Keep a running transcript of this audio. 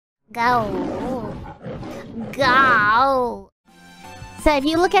Go. Go. So if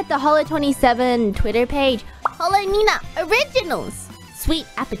you look at the Holo27 Twitter page, Holomina Originals, Sweet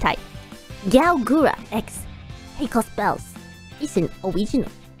Appetite, Galgura X, Hakos Baelz is an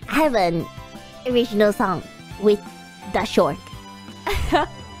original. I have an original song with the short.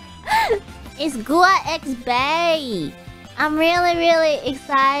 It's Gua X Bay. I'm really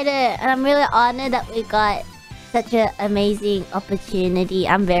excited and I'm really honored that we got such an amazing opportunity.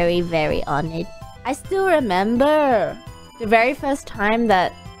 I'm very honored. I still remember the very first time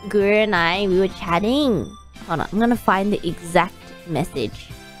that Guru and we were chatting. Hold on, I'm gonna find the exact message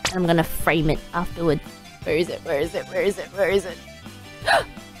and I'm gonna frame it afterwards. Where is it?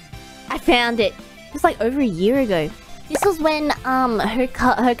 I found it. It was like over a year ago. This was when her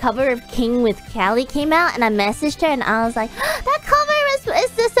cover of King with Callie came out, and I messaged her and I was like, that cover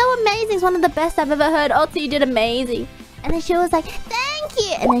is just so amazing. It's one of the best I've ever heard. Otto, you did amazing. And then she was like, thank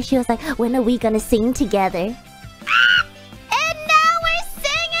you. And then she was like, when are we gonna sing together? And now we're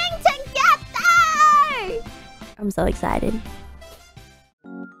singing together! I'm so excited.